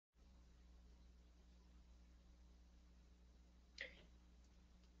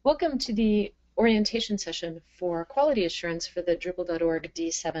Welcome to the orientation session for quality assurance for the Drupal.org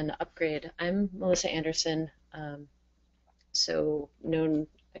D7 upgrade. I'm Melissa Anderson, so known,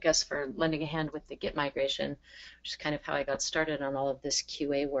 I guess, for lending a hand with the Git migration, which is kind of how I got started on all of this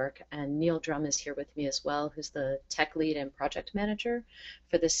QA work. And Neil Drumm is here with me as well, who's the tech lead and project manager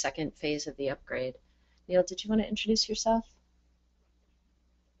for the second phase of the upgrade. Neil, did you want to introduce yourself?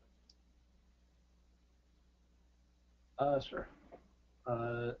 Sure.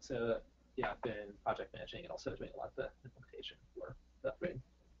 Yeah, I've been project managing and also doing a lot of the implementation for the upgrade.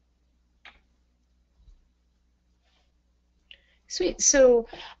 Sweet. So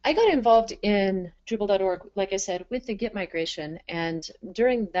I got involved in Drupal.org, like I said, with the Git migration. And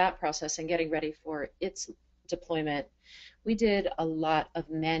during that process and getting ready for its deployment, we did a lot of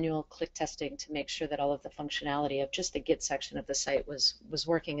manual click testing to make sure that all of the functionality of just the Git section of the site was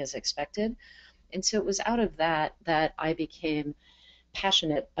working as expected. And so it was out of that that I became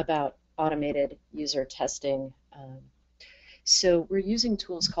passionate about automated user testing. So we're using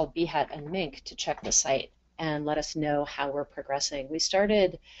tools called Behat and Mink to check the site and let us know how we're progressing. We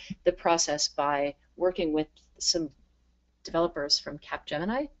started the process by working with some developers from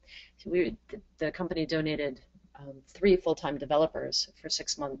Capgemini. The company donated 3 full-time developers for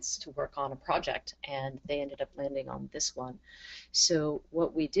 6 months to work on a project, and they ended up landing on this one. So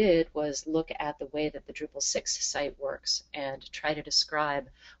what we did was look at the way that the Drupal 6 site works and try to describe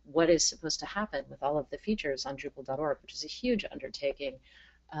what is supposed to happen with all of the features on Drupal.org, which is a huge undertaking,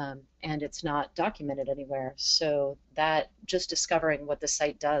 and it's not documented anywhere. So that just discovering what the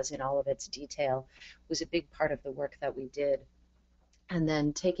site does in all of its detail was a big part of the work that we did. And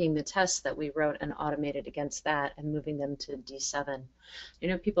then taking the tests that we wrote and automated against that and moving them to D7. You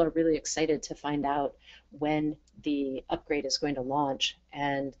know, people are really excited to find out when the upgrade is going to launch,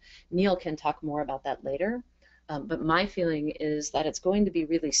 and Neil can talk more about that later. But my feeling is that it's going to be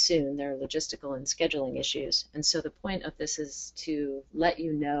really soon. There are logistical and scheduling issues. And so the point of this is to let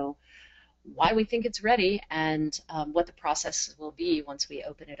you know why we think it's ready and what the process will be once we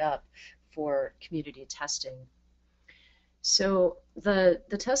open it up for community testing. So the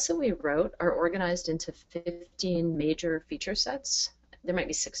tests that we wrote are organized into 15 major feature sets. There might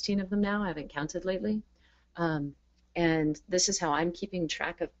be 16 of them now. I haven't counted lately. And this is how I'm keeping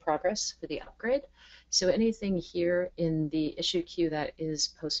track of progress for the upgrade. So anything here in the issue queue that is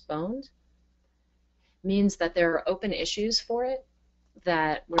postponed means that there are open issues for it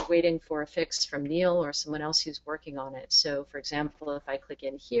that we're waiting for a fix from Neil or someone else who's working on it. So for example, if I click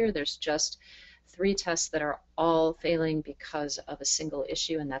in here, there's just 3 tests that are all failing because of a single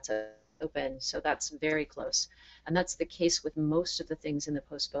issue, and that's open. So that's very close. And that's the case with most of the things in the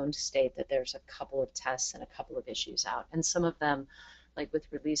postponed state, that there's a couple of tests and a couple of issues out. And some of them, like with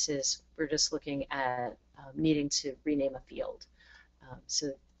releases, we're just looking at needing to rename a field.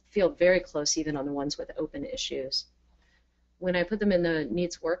 So feel very close even on the ones with open issues. When I put them in the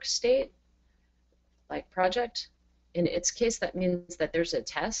needs work state, like project, in its case, that means that there's a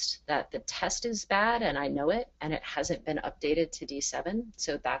test, that the test is bad and I know it, and it hasn't been updated to D7,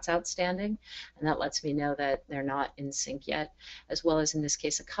 so that's outstanding, and that lets me know that they're not in sync yet, as well as in this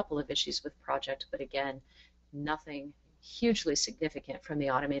case a couple of issues with project, but again, nothing hugely significant from the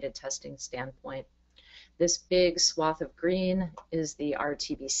automated testing standpoint. This big swath of green is the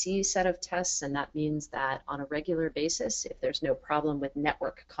RTBC set of tests, and that means that on a regular basis, if there's no problem with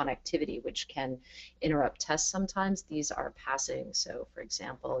network connectivity, which can interrupt tests sometimes, these are passing. So for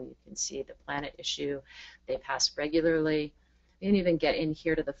example, you can see the planet issue, they pass regularly. You can even get in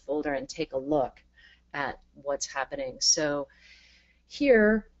here to the folder and take a look at what's happening. So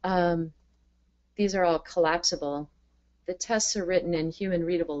here, these are all collapsible. The tests are written in human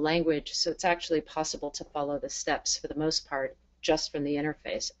readable language, so it's actually possible to follow the steps for the most part just from the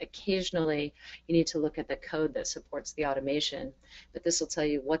interface. Occasionally, you need to look at the code that supports the automation, but this will tell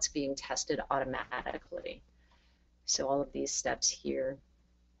you what's being tested automatically. So all of these steps here.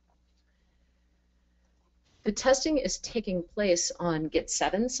 The testing is taking place on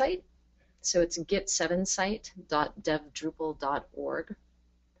Git7 site. So it's git7site.devdrupal.org.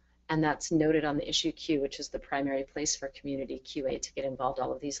 And that's noted on the issue queue, which is the primary place for community QA to get involved.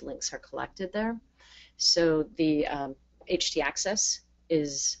 All of these links are collected there. So the htaccess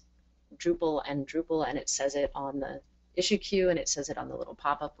is Drupal, and it says it on the issue queue, and it says it on the little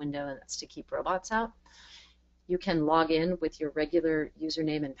pop-up window, and that's to keep robots out. You can log in with your regular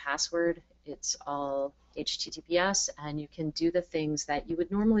username and password. It's all HTTPS, and you can do the things that you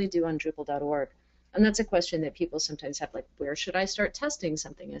would normally do on Drupal.org. And that's a question that people sometimes have, like, where should I start testing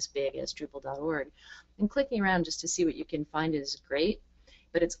something as big as Drupal.org? And clicking around just to see what you can find is great,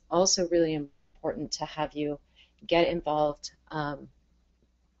 but it's also really important to have you get involved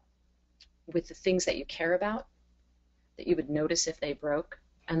with the things that you care about, that you would notice if they broke,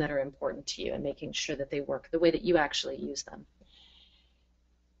 and that are important to you, and making sure that they work the way that you actually use them.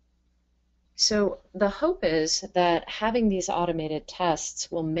 So the hope is that having these automated tests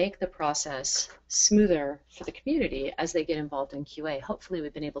will make the process smoother for the community as they get involved in QA. Hopefully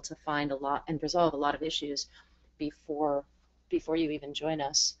we've been able to find a lot and resolve a lot of issues before you even join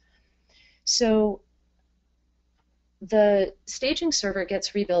us. So the staging server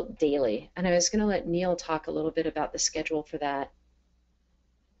gets rebuilt daily, and I was going to let Neil talk a little bit about the schedule for that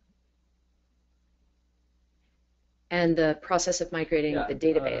and the process of migrating Yeah. the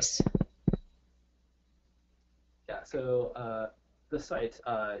database. Yeah. So the site,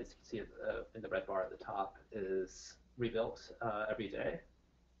 as you can see in the red bar at the top, is rebuilt every day,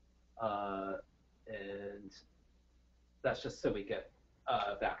 and that's just so we get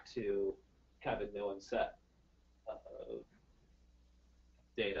back to kind of a known set of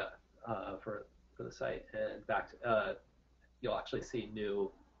data for the site, and back to, you'll actually see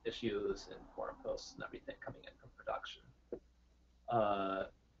new issues and forum posts and everything coming in from production.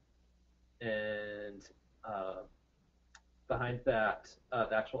 And behind that,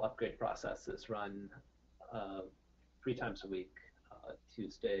 the actual upgrade process is run 3 times a week,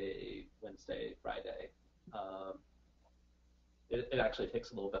 Tuesday, Wednesday, Friday. It actually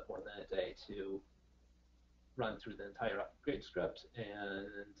takes a little bit more than a day to run through the entire upgrade script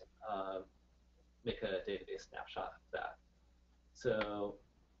and make a database snapshot of that. So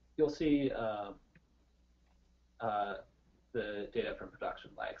you'll see the data from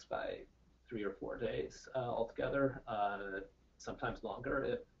production lags by 3 or 4 days altogether, sometimes longer.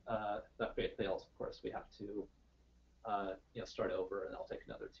 If the upgrade fails, of course, we have to start over, and that'll take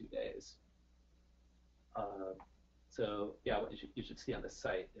another 2 days. So yeah, what you should see on this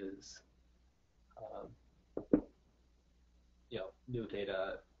site is new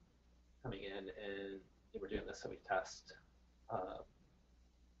data coming in, and we're doing this so we test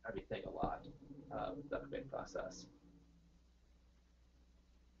everything a lot, the upgrade process.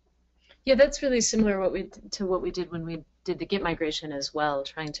 Yeah, that's really similar to what we did when we did the Git migration as well,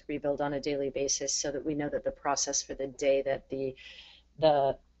 trying to rebuild on a daily basis so that we know that the process for the day that the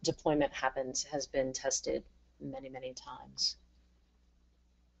deployment happens has been tested many, many times.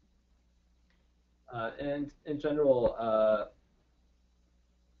 And in general,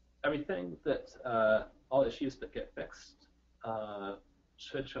 everything that all issues that get fixed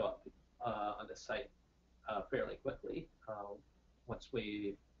should show up on the site fairly quickly. Once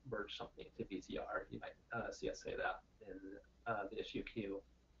we merge something to BZR, you might see us say that in the issue queue.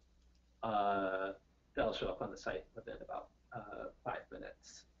 That'll show up on the site within about 5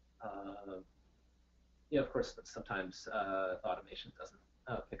 minutes. Of course, sometimes automation doesn't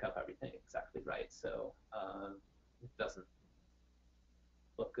pick up everything exactly right, so it doesn't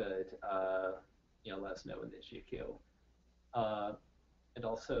look good. Let us know in the issue queue. And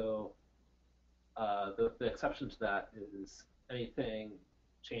also, the exception to that is anything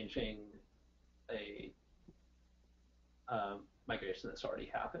changing a migration that's already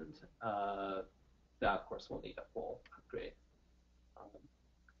happened. That, of course, will need a full upgrade.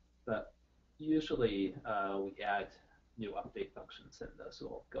 But usually, we add new update functions, and those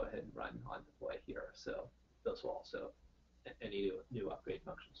will go ahead and run on deploy here. So those will also, any new upgrade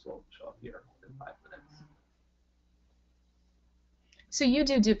functions will show up here within 5 minutes. So you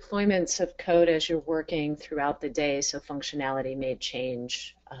do deployments of code as you're working throughout the day, so functionality may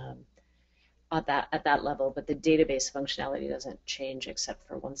change at that level, but the database functionality doesn't change except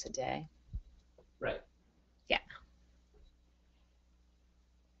for once a day. Right. Yeah.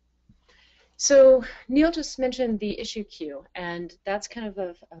 So Neil just mentioned the issue queue, and that's kind of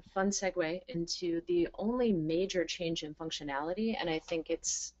a fun segue into the only major change in functionality, and I think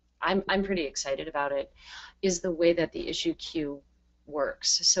I'm pretty excited about it, is the way that the issue queue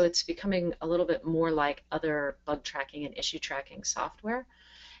works. So it's becoming a little bit more like other bug tracking and issue tracking software,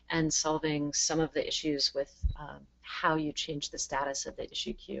 and solving some of the issues with how you change the status of the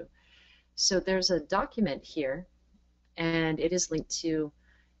issue queue. So there's a document here, and it is linked to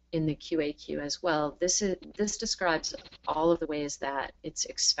in the QA queue as well. This describes all of the ways that it's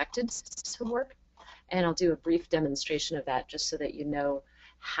expected to work, and I'll do a brief demonstration of that just so that you know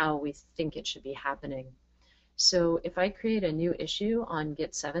how we think it should be happening. So if I create a new issue on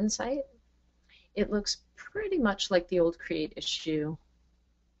Git 7 site, it looks pretty much like the old create issue,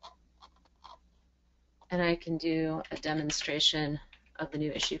 and I can do a demonstration of the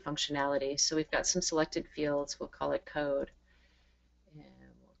new issue functionality. So we've got some selected fields. We'll call it code, and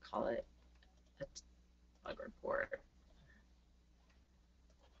we'll call it a bug report.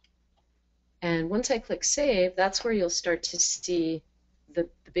 And once I click save, that's where you'll start to see the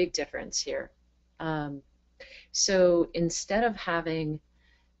big difference here. Um, so instead of having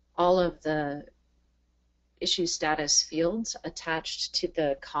all of the issue status fields attached to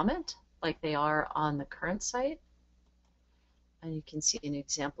the comment like they are on the current site, and you can see an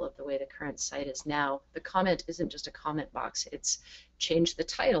example of the way the current site is now. The comment isn't just a comment box, it's change the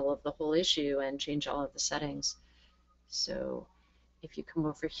title of the whole issue and change all of the settings. So if you come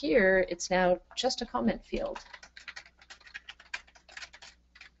over here, it's now just a comment field.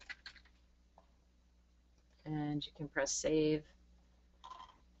 And you can press save,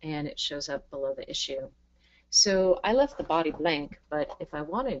 and it shows up below the issue. So I left the body blank, but if I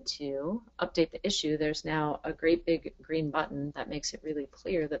wanted to update the issue, there's now a great big green button that makes it really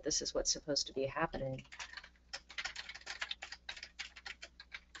clear that this is what's supposed to be happening.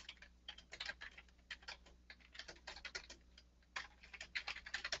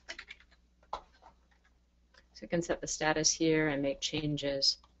 So I can set the status here and make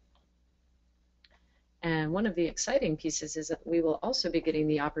changes. And one of the exciting pieces is that we will also be getting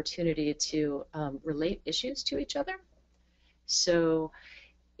the opportunity to relate issues to each other. So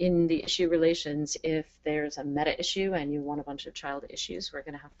in the issue relations, if there's a meta issue and you want a bunch of child issues, we're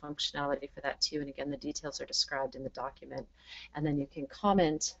going to have functionality for that too. And again, the details are described in the document. And then you can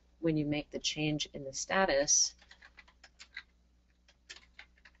comment when you make the change in the status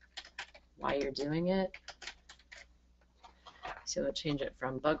why you're doing it. So we'll change it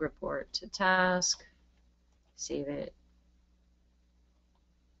from bug report to task. Save it.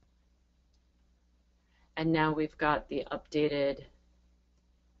 And now we've got the updated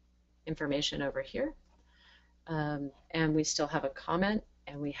information over here. And we still have a comment,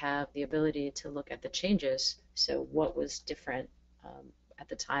 and we have the ability to look at the changes. So what was different at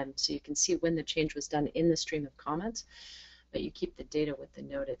the time. So you can see when the change was done in the stream of comments, but you keep the data with the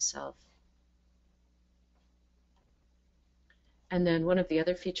node itself. And then one of the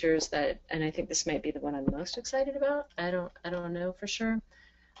other features that, and I think this might be the one I'm most excited about, I don't know for sure.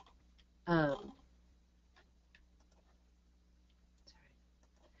 Yeah,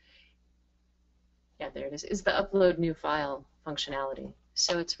 there it is the upload new file functionality.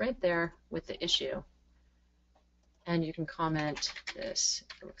 So it's right there with the issue. And you can comment this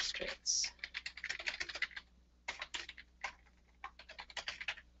illustrates.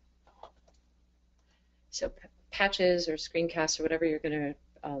 So patches or screencasts or whatever you're going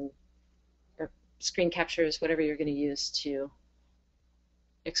to, or screen captures, whatever you're going to use to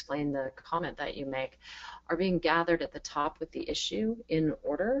explain the comment that you make, are being gathered at the top with the issue in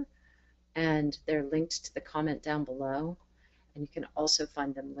order, and they're linked to the comment down below. And you can also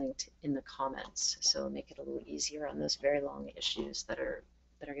find them linked in the comments, so it'll make it a little easier on those very long issues that are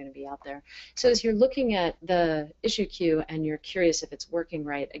going to be out there. So as you're looking at the issue queue and you're curious if it's working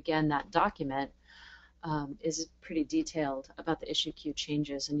right, again, that document is pretty detailed about the issue queue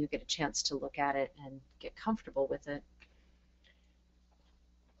changes, and you get a chance to look at it and get comfortable with it.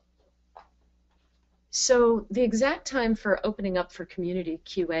 So the exact time for opening up for community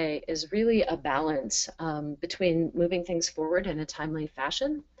QA is really a balance between moving things forward in a timely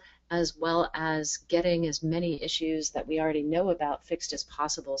fashion, as well as getting as many issues that we already know about fixed as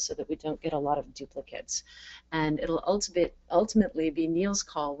possible so that we don't get a lot of duplicates. And it'll ultimately be Neil's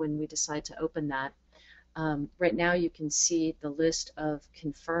call when we decide to open that. Right now you can see the list of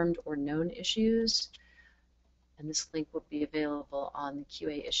confirmed or known issues, and this link will be available on the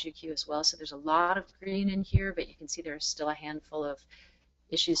QA issue queue as well. So there's a lot of green in here, but you can see there's still a handful of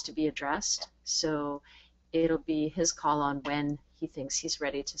issues to be addressed. So it'll be his call on when he thinks he's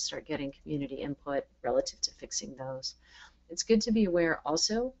ready to start getting community input relative to fixing those. It's good to be aware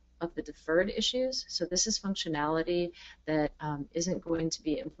also of the deferred issues. So this is functionality that isn't going to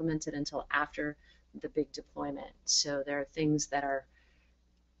be implemented until after the big deployment. So there are things that are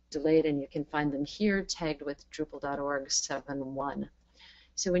delayed, and you can find them here tagged with Drupal.org 7.1.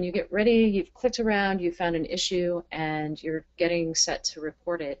 So when you get ready, you've clicked around, you found an issue, and you're getting set to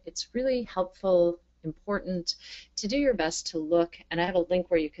report it, it's really helpful, important to do your best to look, and I have a link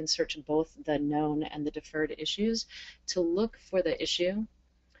where you can search both the known and the deferred issues, to look for the issue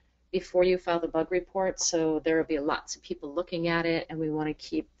before you file the bug report. So there will be lots of people looking at it, and we want to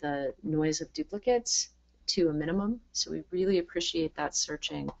keep the noise of duplicates to a minimum. So we really appreciate that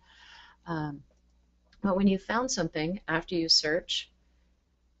searching. But when you found something, after you search,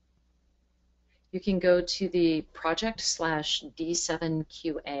 you can go to the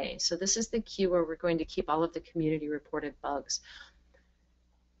project/D7QA. So this is the queue where we're going to keep all of the community reported bugs.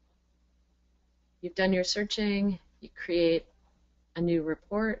 You've done your searching, you create a new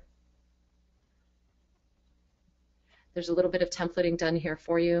report. There's a little bit of templating done here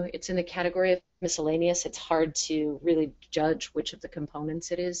for you. It's in the category of miscellaneous. It's hard to really judge which of the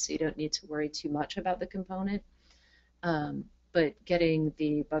components it is, so you don't need to worry too much about the component. But getting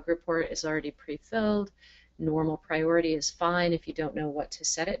the bug report is already pre-filled. Normal priority is fine if you don't know what to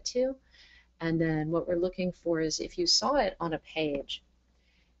set it to. And then what we're looking for is if you saw it on a page,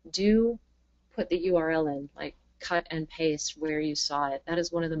 do put the URL in, like cut and paste where you saw it. That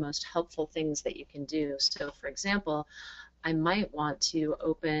is one of the most helpful things that you can do. So for example, I might want to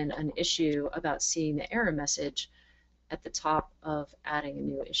open an issue about seeing the error message at the top of adding a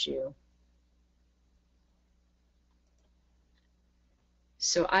new issue.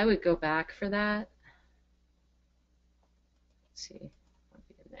 So I would go back for that. Let's see, I'll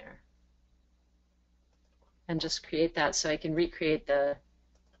be in there. And just create that so I can recreate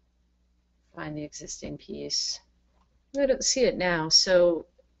find the existing piece. I don't see it now. So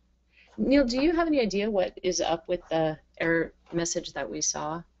Neil, do you have any idea what is up with the error message that we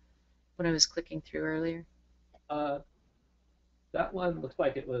saw when I was clicking through earlier? That one looks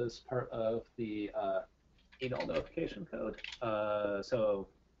like it was part of the email notification code. So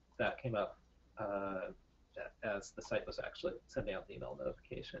that came up as the site was actually sending out the email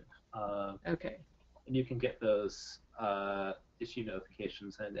notification. Okay. And you can get those issue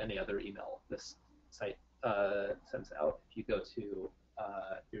notifications and any other email this site sends out if you go to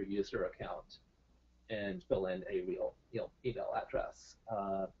your user account and fill in a real email address.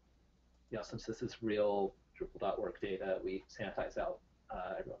 Since this is real Drupal.org data, we sanitize out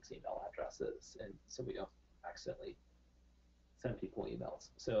everyone's email addresses, and so we don't accidentally send people emails.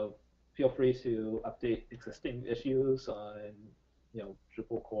 So feel free to update existing issues on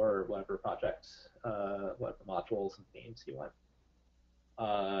Drupal core or whatever project, whatever modules and themes you want.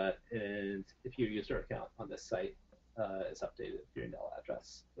 And if your user account on this site is updated with your email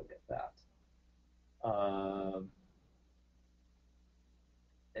address, you'll get that.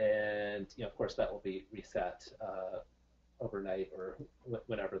 And of course, that will be reset overnight or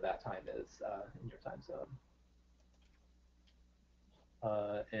whenever that time is in your time zone.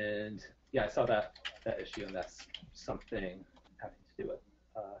 And yeah, I saw that issue, and that's something having to do with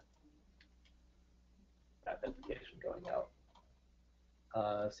that notification going out.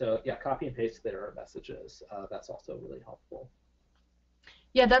 So yeah, copy and paste their error messages. That's also really helpful.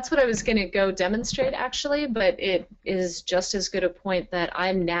 Yeah, that's what I was going to go demonstrate actually, but it is just as good a point that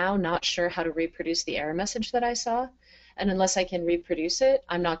I'm now not sure how to reproduce the error message that I saw. And unless I can reproduce it,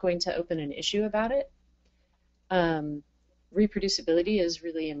 I'm not going to open an issue about it. Reproducibility is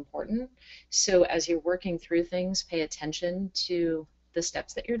really important. So as you're working through things, pay attention to the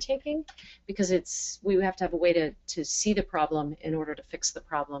steps that you're taking, because we have to have a way to see the problem in order to fix the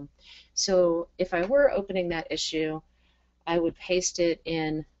problem. So if I were opening that issue, I would paste it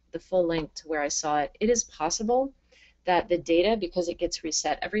in the full link to where I saw it. It is possible that the data, because it gets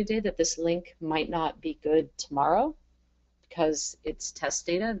reset every day, that this link might not be good tomorrow because it's test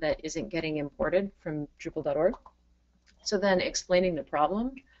data that isn't getting imported from Drupal.org. So then explaining the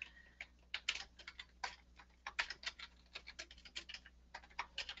problem.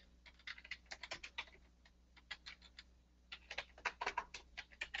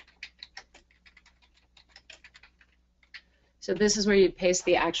 So this is where you paste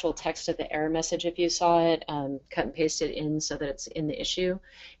the actual text of the error message if you saw it, cut and paste it in so that it's in the issue.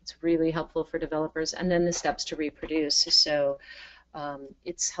 It's really helpful for developers. And then the steps to reproduce. So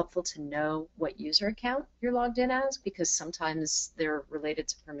it's helpful to know what user account you're logged in as, because sometimes they're related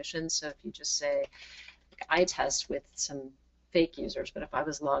to permissions. So if you just say, like, I test with some fake users, but if I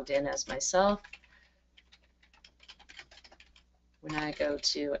was logged in as myself, when I go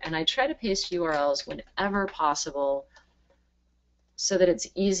to, and I try to paste URLs whenever possible so that it's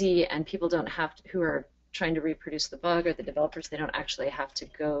easy and people don't have to, who are trying to reproduce the bug, or the developers, they don't actually have to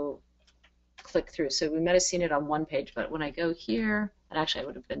go click through. So we might have seen it on one page, but when I go here, and actually I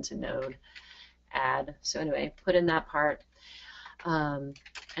would have been to node, add. So anyway, put in that part, and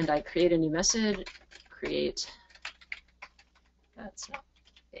I create a new message, that's not,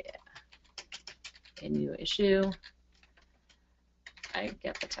 yeah, a new issue. I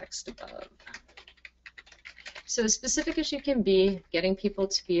get the text above. So a specific issue can be getting people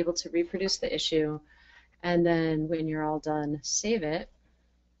to be able to reproduce the issue, and then when you're all done, save it.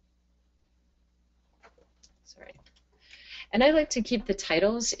 Sorry. And I like to keep the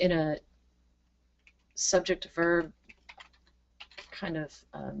titles in a subject-verb kind of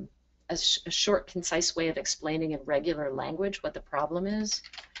a short, concise way of explaining in regular language what the problem is.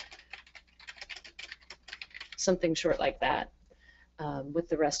 Something short like that. With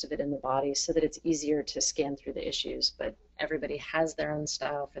the rest of it in the body, so that it's easier to scan through the issues, but everybody has their own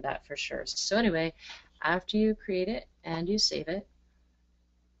style for that for sure. So anyway, after you create it and you save it,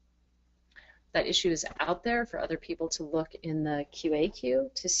 that issue is out there for other people to look in the QA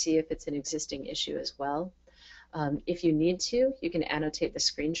queue to see if it's an existing issue as well. If you need to, you can annotate the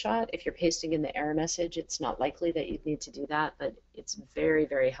screenshot. If you're pasting in the error message, it's not likely that you'd need to do that, but it's very,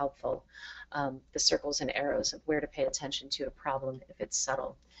 very helpful, the circles and arrows of where to pay attention to a problem if it's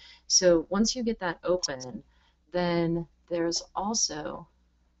subtle. So once you get that open, then there's also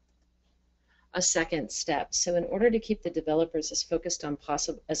a second step. So in order to keep the developers as focused on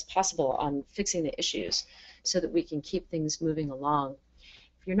as possible on fixing the issues so that we can keep things moving along,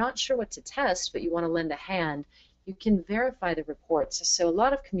 if you're not sure what to test, but you want to lend a hand, you can verify the reports. So a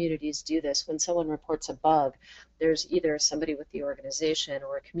lot of communities do this. When someone reports a bug, there's either somebody with the organization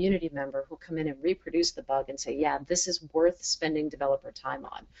or a community member who'll come in and reproduce the bug and say, yeah, this is worth spending developer time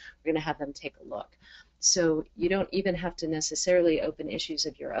on. We're going to have them take a look. So you don't even have to necessarily open issues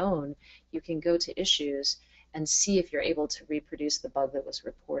of your own. You can go to issues and see if you're able to reproduce the bug that was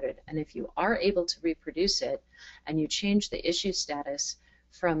reported. And if you are able to reproduce it and you change the issue status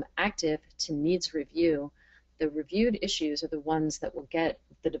from active to needs review, the reviewed issues are the ones that will get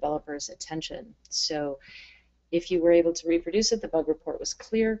the developer's attention. So if you were able to reproduce it, the bug report was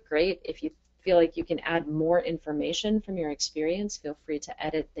clear, great. If you feel like you can add more information from your experience, feel free to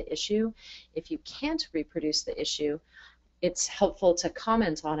edit the issue. If you can't reproduce the issue, it's helpful to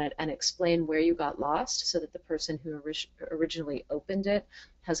comment on it and explain where you got lost so that the person who originally opened it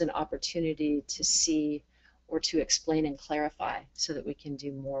has an opportunity to see or to explain and clarify so that we can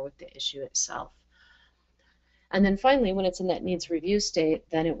do more with the issue itself. And then finally, when it's in that needs review state,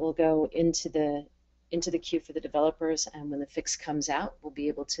 then it will go into the queue for the developers, and when the fix comes out, we'll be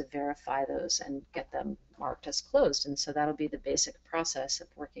able to verify those and get them marked as closed. And so that'll be the basic process of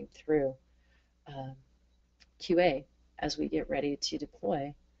working through QA as we get ready to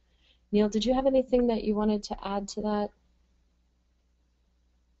deploy. Neil, did you have anything that you wanted to add to that?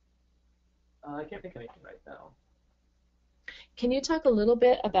 I can't think of anything right now. Can you talk a little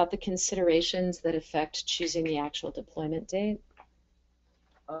bit about the considerations that affect choosing the actual deployment date?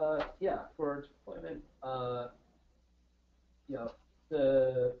 Yeah, for deployment, you know,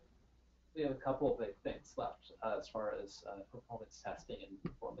 the we have a couple of big things left as far as performance testing and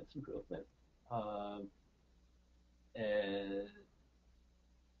performance improvement. Um, and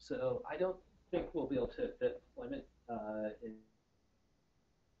so I don't think we'll be able to fit deployment in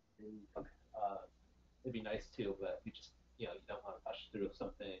it'd be nice too, but you just you don't want to push through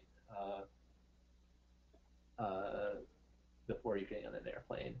something uh, before you're getting on an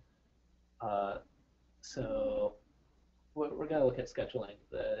airplane. Uh, so we're going to look at scheduling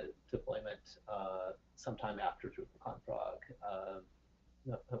the deployment sometime after DrupalCon Prague,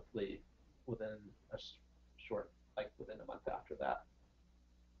 hopefully within a short, like within a month after that.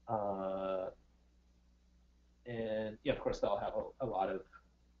 And yeah, of course, they'll have a lot of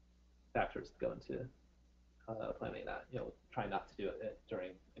factors that go into planning that. Try not to do it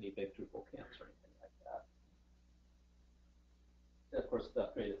during any big Drupal camps or anything like that. And of course, the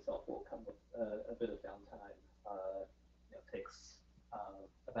upgrade itself will come with a bit of downtime. It takes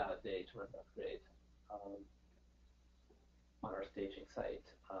about a day to run the upgrade on our staging site.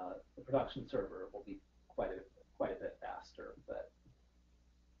 The production server will be quite a bit faster, but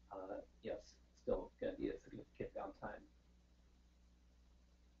yes, still going to be a significant downtime.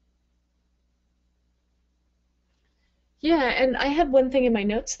 Yeah, and I had one thing in my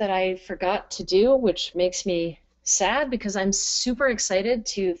notes that I forgot to do, which makes me sad because I'm super excited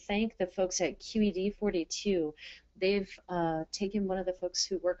to thank the folks at QED 42. They've taken one of the folks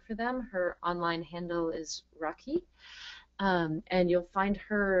who work for them. Her online handle is Rocky, and you'll find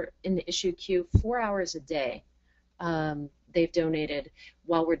her in the issue queue 4 hours a day. They've donated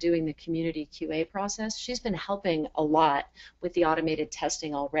while we're doing the community QA process. She's been helping a lot with the automated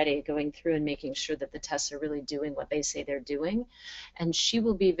testing already, going through and making sure that the tests are really doing what they say they're doing. And she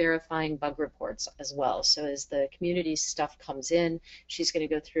will be verifying bug reports as well. So as the community stuff comes in, she's going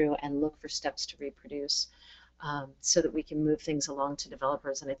to go through and look for steps to reproduce so that we can move things along to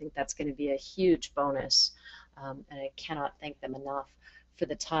developers. And I think that's going to be a huge bonus. And I cannot thank them enough for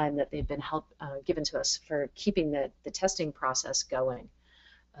the time that they've been given to us for keeping the testing process going.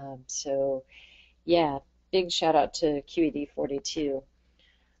 So yeah, big shout out to QED 42.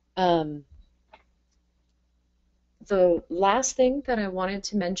 The last thing that I wanted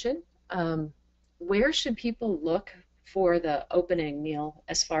to mention, where should people look for the opening, Neil,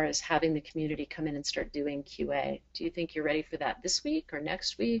 as far as having the community come in and start doing QA? Do you think you're ready for that this week or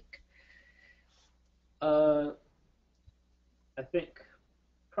next week? I think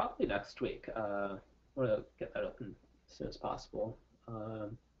probably next week. We'll get that open as soon as possible.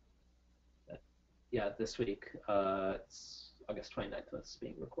 yeah, this week, it's August 29th when it's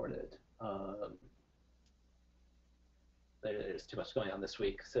being recorded. There's too much going on this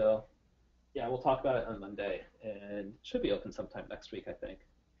week. So yeah, we'll talk about it on Monday, and it should be open sometime next week, I think.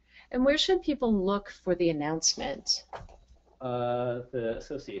 And where should people look for the announcement? The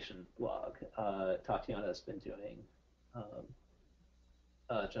association blog, Tatiana has been doing um,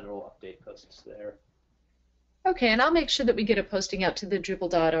 general update posts there. Okay, and I'll make sure that we get a posting out to the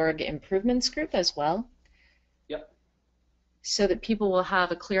Drupal.org improvements group as well, Yep. so that people will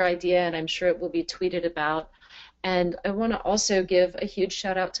have a clear idea, and I'm sure it will be tweeted about. And I want to also give a huge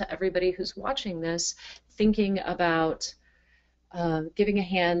shout out to everybody who's watching this, thinking about giving a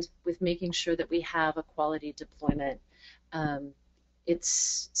hand with making sure that we have a quality deployment. Um,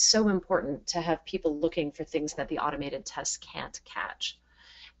 it's so important to have people looking for things that the automated tests can't catch.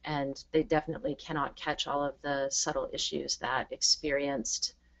 And they definitely cannot catch all of the subtle issues that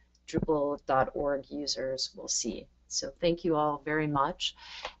experienced Drupal.org users will see. So thank you all very much.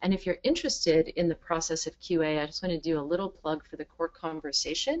 And if you're interested in the process of QA, I just want to do a little plug for the core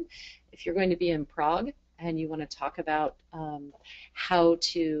conversation. If you're going to be in Prague and you want to talk about how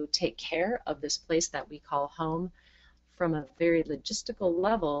to take care of this place that we call home from a very logistical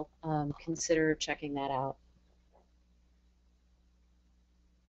level, consider checking that out.